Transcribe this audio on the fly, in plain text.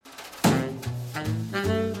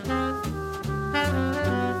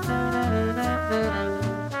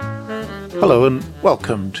Hello and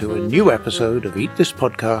welcome to a new episode of Eat This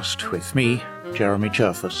Podcast with me, Jeremy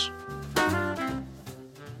Cherfas.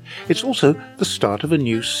 It's also the start of a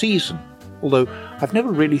new season, although I've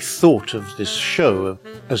never really thought of this show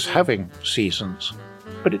as having seasons.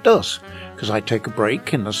 But it does, because I take a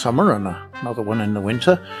break in the summer and another one in the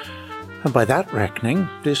winter, and by that reckoning,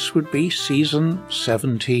 this would be season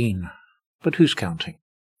 17. But who's counting?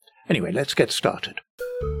 Anyway, let's get started.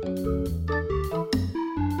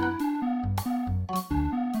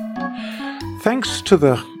 Thanks to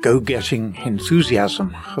the go-getting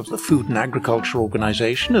enthusiasm of the Food and Agriculture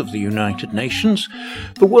Organization of the United Nations,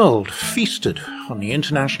 the world feasted on the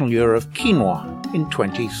International Year of Quinoa in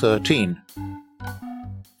 2013.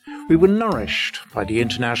 We were nourished by the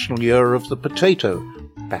International Year of the Potato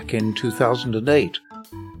back in 2008.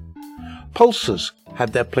 Pulses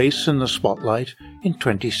had their place in the spotlight in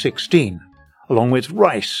 2016, along with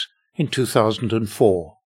rice in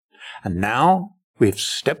 2004. And now we've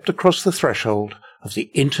stepped across the threshold of the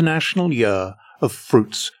International Year of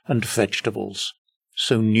Fruits and Vegetables.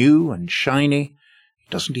 So new and shiny, it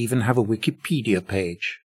doesn't even have a Wikipedia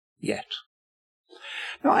page. Yet.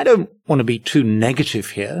 Now, I don't want to be too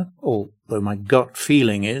negative here, although my gut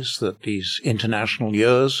feeling is that these international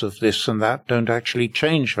years of this and that don't actually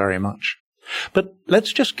change very much. But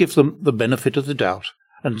let's just give them the benefit of the doubt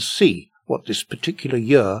and see what this particular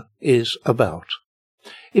year is about.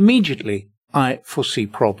 Immediately, I foresee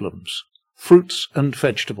problems. Fruits and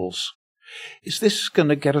vegetables. Is this going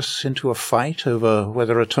to get us into a fight over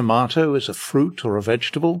whether a tomato is a fruit or a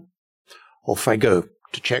vegetable? Off I go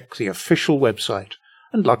to check the official website,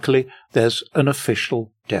 and luckily there's an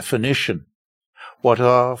official definition. What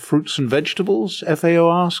are fruits and vegetables?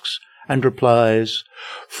 FAO asks, and replies,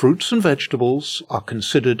 fruits and vegetables are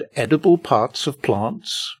considered edible parts of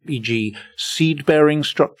plants, e.g. seed-bearing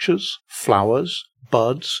structures, flowers,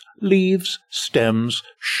 buds, leaves, stems,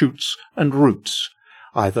 shoots, and roots,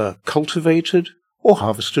 either cultivated or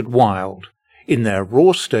harvested wild, in their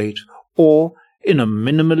raw state or in a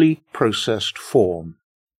minimally processed form.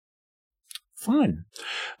 Fine.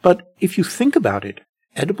 But if you think about it,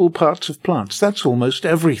 edible parts of plants, that's almost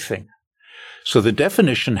everything. So the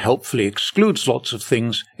definition helpfully excludes lots of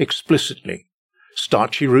things explicitly.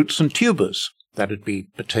 Starchy roots and tubers, that'd be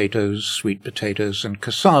potatoes, sweet potatoes, and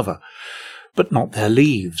cassava, but not their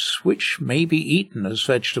leaves, which may be eaten as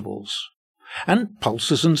vegetables. And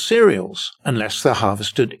pulses and cereals, unless they're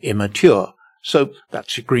harvested immature, so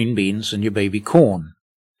that's your green beans and your baby corn.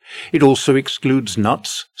 It also excludes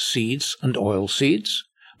nuts, seeds, and oilseeds,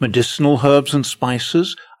 medicinal herbs and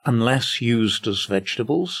spices, unless used as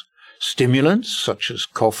vegetables, stimulants such as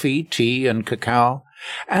coffee, tea, and cacao,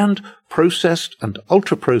 and processed and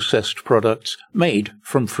ultra-processed products made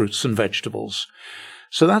from fruits and vegetables.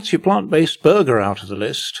 So that's your plant-based burger out of the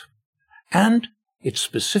list. And it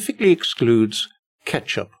specifically excludes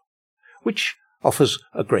ketchup, which offers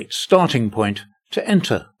a great starting point to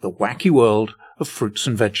enter the wacky world of fruits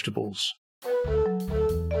and vegetables.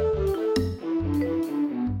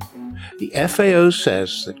 The FAO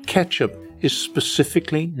says that ketchup is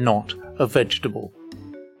specifically not a vegetable.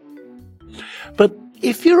 But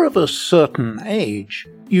if you're of a certain age,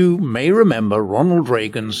 you may remember Ronald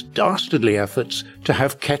Reagan's dastardly efforts to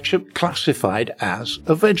have ketchup classified as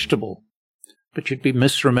a vegetable. But you'd be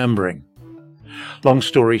misremembering. Long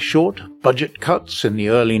story short, budget cuts in the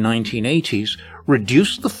early 1980s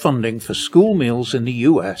reduced the funding for school meals in the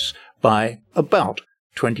US by about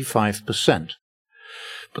 25%.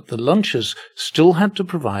 But the lunches still had to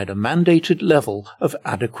provide a mandated level of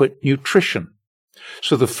adequate nutrition.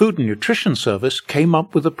 So the Food and Nutrition Service came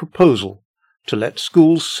up with a proposal to let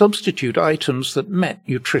schools substitute items that met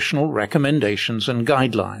nutritional recommendations and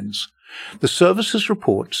guidelines. The service's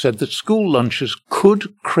report said that school lunches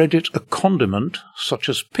could credit a condiment, such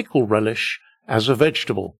as pickle relish, as a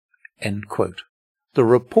vegetable. End quote. The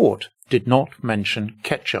report did not mention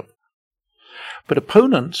ketchup. But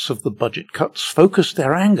opponents of the budget cuts focused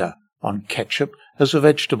their anger on ketchup as a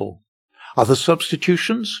vegetable. Other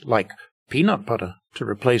substitutions, like peanut butter to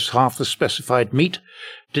replace half the specified meat,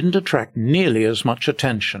 didn't attract nearly as much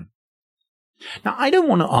attention. Now, I don't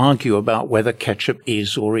want to argue about whether ketchup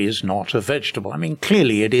is or is not a vegetable. I mean,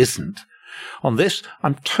 clearly it isn't. On this,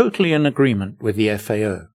 I'm totally in agreement with the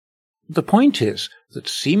FAO. The point is that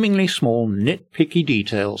seemingly small, nitpicky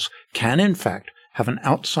details can, in fact, have an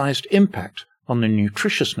outsized impact on the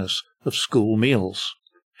nutritiousness of school meals.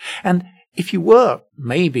 And if you were,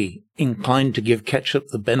 maybe, inclined to give ketchup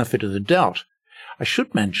the benefit of the doubt, I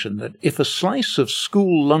should mention that if a slice of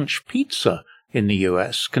school lunch pizza in the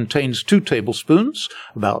US contains 2 tablespoons,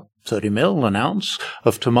 about 30 ml, an ounce,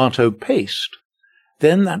 of tomato paste,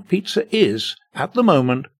 then that pizza is, at the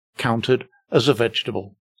moment, counted as a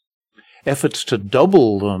vegetable. Efforts to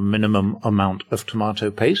double the minimum amount of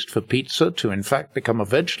tomato paste for pizza to in fact become a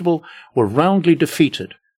vegetable were roundly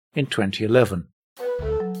defeated in 2011.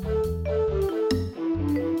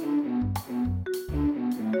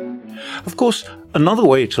 Of course, another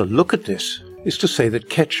way to look at this is to say that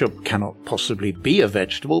ketchup cannot possibly be a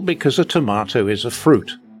vegetable because a tomato is a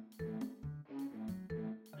fruit.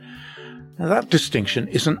 Now, that distinction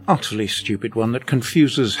is an utterly stupid one that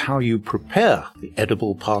confuses how you prepare the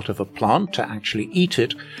edible part of a plant to actually eat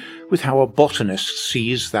it with how a botanist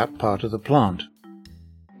sees that part of the plant.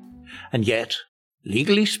 And yet,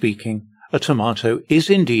 legally speaking, a tomato is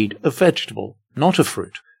indeed a vegetable, not a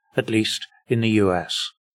fruit, at least in the US.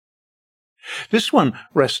 This one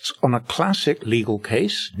rests on a classic legal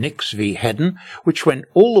case, Nix v. Hedden, which went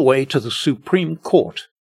all the way to the Supreme Court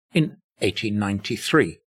in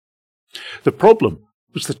 1893. The problem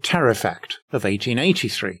was the Tariff Act of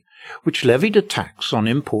 1883, which levied a tax on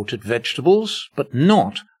imported vegetables, but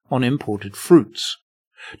not on imported fruits.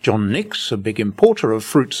 John Nix, a big importer of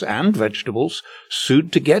fruits and vegetables,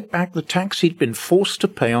 sued to get back the tax he'd been forced to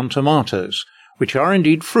pay on tomatoes, which are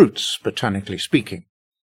indeed fruits, botanically speaking.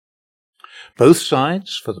 Both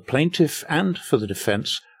sides, for the plaintiff and for the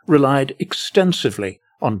defense, relied extensively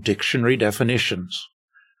on dictionary definitions.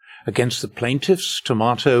 Against the plaintiffs,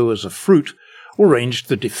 tomato as a fruit, were ranged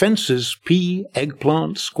the defence's pea,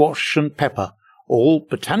 eggplant, squash, and pepper, all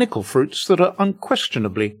botanical fruits that are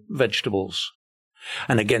unquestionably vegetables.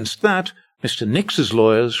 And against that, Mr. Nix's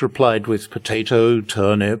lawyers replied with potato,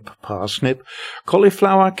 turnip, parsnip,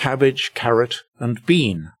 cauliflower, cabbage, carrot, and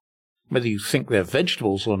bean. Whether you think they're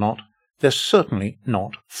vegetables or not, they're certainly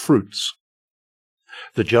not fruits.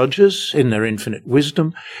 The judges, in their infinite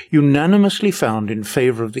wisdom, unanimously found in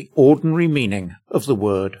favour of the ordinary meaning of the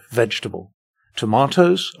word vegetable.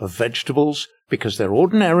 Tomatoes are vegetables because they're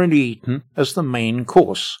ordinarily eaten as the main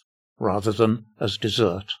course, rather than as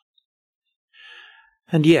dessert.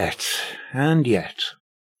 And yet,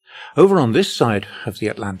 over on this side of the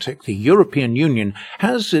Atlantic, the European Union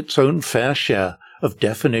has its own fair share of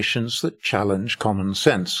definitions that challenge common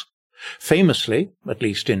sense. Famously, at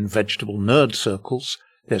least in vegetable nerd circles,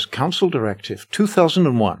 there's Council Directive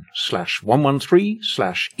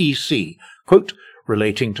 2001/113/EC, quote,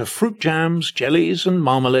 relating to fruit jams, jellies and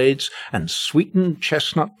marmalades and sweetened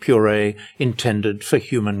chestnut puree intended for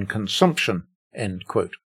human consumption, end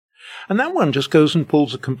quote. And that one just goes and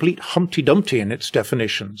pulls a complete Humpty Dumpty in its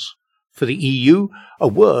definitions. For the EU, a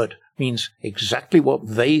word means exactly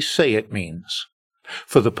what they say it means.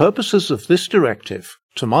 For the purposes of this directive,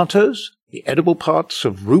 tomatoes, the edible parts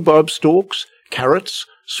of rhubarb stalks, carrots,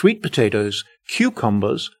 sweet potatoes,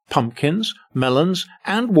 cucumbers, pumpkins, melons,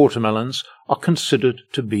 and watermelons are considered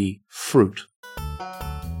to be fruit.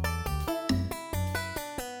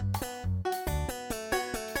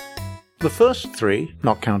 The first 3,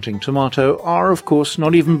 not counting tomato, are of course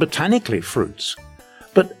not even botanically fruits.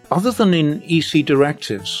 But other than in EC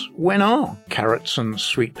directives, when are carrots and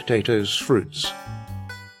sweet potatoes fruits?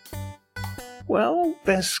 Well,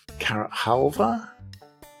 there's carrot halva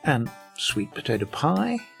and sweet potato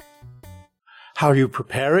pie. How you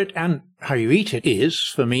prepare it and how you eat it is,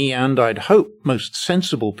 for me and I'd hope most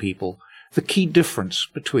sensible people, the key difference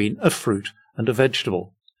between a fruit and a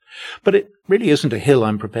vegetable. But it really isn't a hill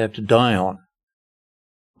I'm prepared to die on.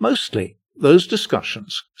 Mostly, those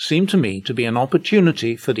discussions seem to me to be an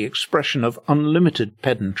opportunity for the expression of unlimited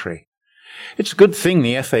pedantry. It's a good thing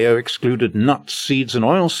the FAO excluded nuts, seeds and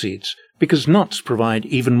oilseeds, because nuts provide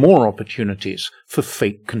even more opportunities for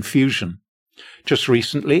fake confusion. Just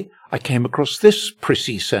recently, I came across this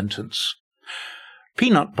prissy sentence.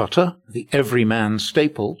 Peanut butter, the everyman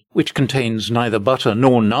staple, which contains neither butter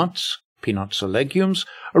nor nuts, peanuts are legumes,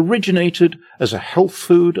 originated as a health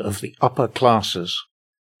food of the upper classes.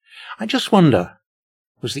 I just wonder,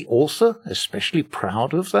 was the author especially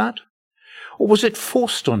proud of that? Or was it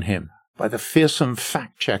forced on him by the fearsome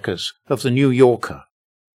fact-checkers of the New Yorker?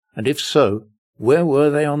 And if so, where were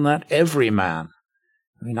they on that everyman?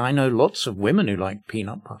 I mean, I know lots of women who like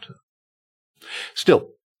peanut butter. Still,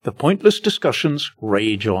 the pointless discussions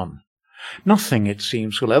rage on. Nothing, it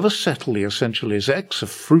seems, will ever settle the essential is X a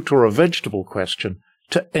fruit or a vegetable question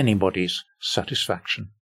to anybody's satisfaction.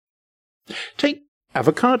 Take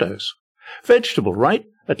avocados. Vegetable, right?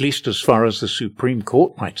 At least as far as the Supreme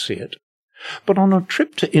Court might see it. But on a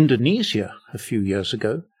trip to Indonesia a few years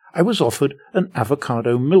ago, I was offered an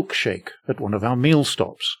avocado milkshake at one of our meal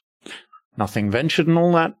stops. Nothing ventured and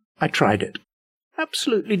all that, I tried it.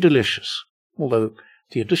 Absolutely delicious. although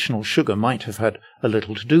the additional sugar might have had a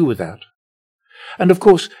little to do with that. And of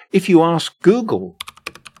course, if you ask Google,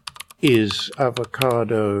 is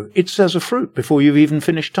avocado, it says a fruit before you've even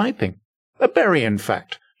finished typing. A berry, in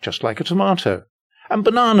fact, just like a tomato. And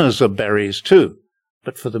bananas are berries too.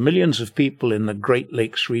 But for the millions of people in the Great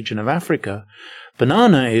Lakes region of Africa,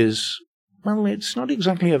 banana is, well, it's not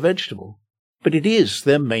exactly a vegetable, but it is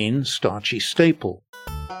their main starchy staple.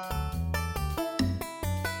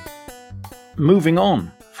 Moving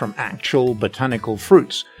on from actual botanical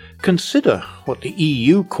fruits, consider what the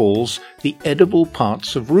EU calls the edible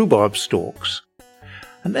parts of rhubarb stalks.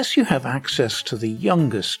 Unless you have access to the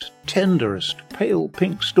youngest, tenderest, pale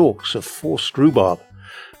pink stalks of forced rhubarb,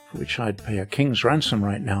 for which I'd pay a king's ransom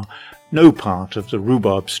right now, no part of the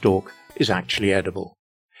rhubarb stalk is actually edible.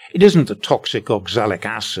 It isn't the toxic oxalic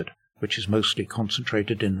acid, which is mostly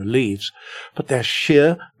concentrated in the leaves, but their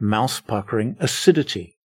sheer, mouth-puckering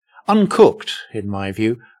acidity. Uncooked, in my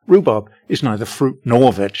view, rhubarb is neither fruit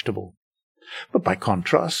nor vegetable. But by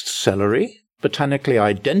contrast, celery, botanically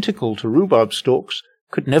identical to rhubarb stalks,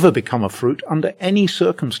 could never become a fruit under any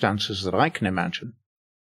circumstances that I can imagine.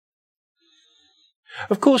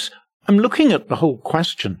 Of course, I'm looking at the whole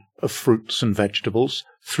question of fruits and vegetables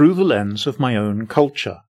through the lens of my own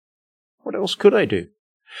culture. What else could I do?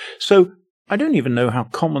 So, I don't even know how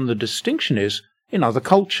common the distinction is in other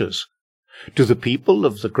cultures. Do the people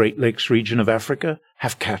of the Great Lakes region of Africa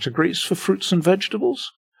have categories for fruits and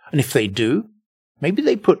vegetables? And if they do, maybe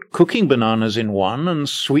they put cooking bananas in one and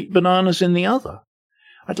sweet bananas in the other.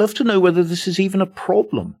 I'd love to know whether this is even a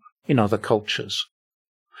problem in other cultures.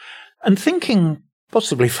 And thinking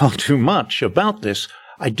possibly far too much about this,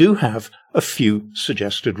 I do have a few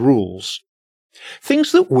suggested rules.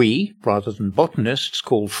 Things that we, rather than botanists,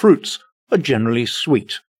 call fruits are generally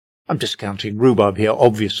sweet. I'm discounting rhubarb here,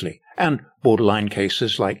 obviously, and borderline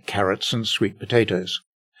cases like carrots and sweet potatoes.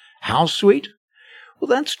 How sweet? Well,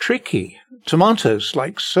 that's tricky. Tomatoes,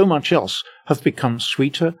 like so much else, have become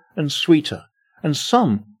sweeter and sweeter, and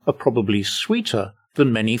some are probably sweeter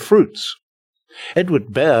than many fruits.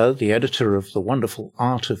 Edward Baer, the editor of the wonderful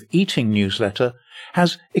Art of Eating newsletter,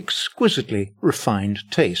 has exquisitely refined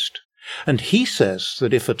taste, and he says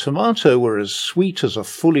that if a tomato were as sweet as a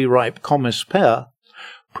fully ripe Comus pear,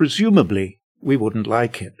 presumably we wouldn't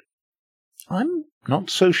like it. I'm not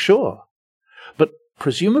so sure, but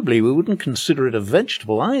presumably we wouldn't consider it a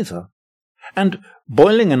vegetable either. And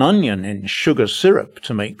boiling an onion in sugar syrup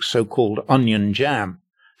to make so-called onion jam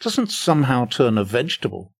doesn't somehow turn a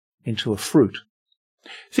vegetable into a fruit.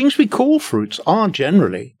 Things we call fruits are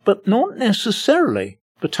generally, but not necessarily,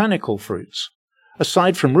 botanical fruits.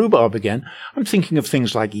 Aside from rhubarb again, I'm thinking of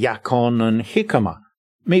things like yacon and jicama,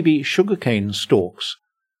 maybe sugarcane stalks.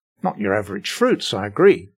 Not your average fruits, I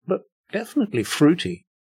agree, but definitely fruity.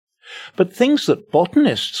 But things that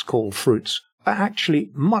botanists call fruits are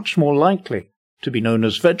actually much more likely to be known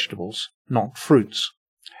as vegetables, not fruits.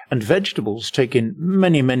 And vegetables take in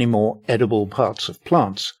many, many more edible parts of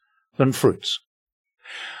plants than fruits.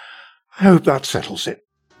 I hope that settles it,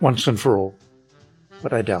 once and for all,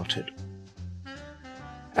 but I doubt it.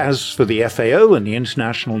 As for the FAO and the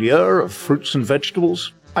International Year of Fruits and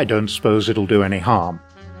Vegetables, I don't suppose it'll do any harm.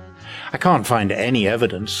 I can't find any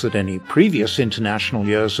evidence that any previous international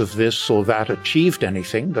years of this or that achieved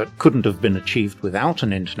anything that couldn't have been achieved without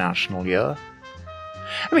an international year.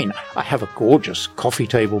 I mean, I have a gorgeous coffee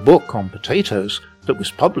table book on potatoes that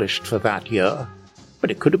was published for that year,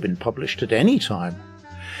 but it could have been published at any time.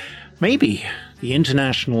 Maybe the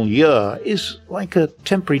international year is like a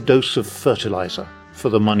temporary dose of fertilizer for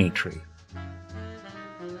the money tree.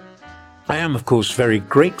 I am, of course, very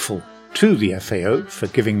grateful to the FAO for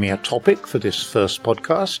giving me a topic for this first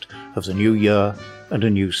podcast of the new year and a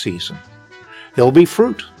new season. There'll be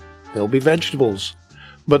fruit, there'll be vegetables,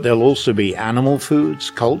 but there'll also be animal foods,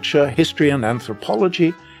 culture, history and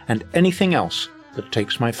anthropology, and anything else that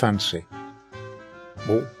takes my fancy.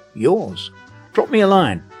 Or yours. Drop me a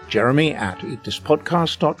line,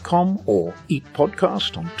 jeremy@eatthispodcast.com or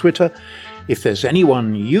eatpodcast on Twitter, if there's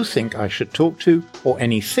anyone you think I should talk to or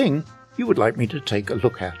anything you would like me to take a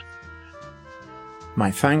look at. My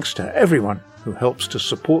thanks to everyone who helps to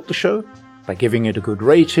support the show by giving it a good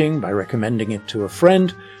rating, by recommending it to a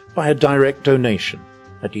friend, by a direct donation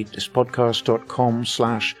at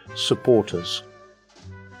eatthispodcast.com/supporters.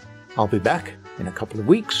 I'll be back in a couple of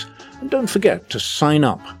weeks, and don't forget to sign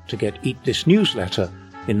up to get Eat This newsletter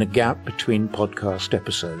in the gap between podcast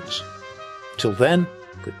episodes. Till then,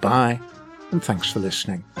 goodbye, and thanks for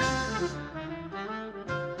listening.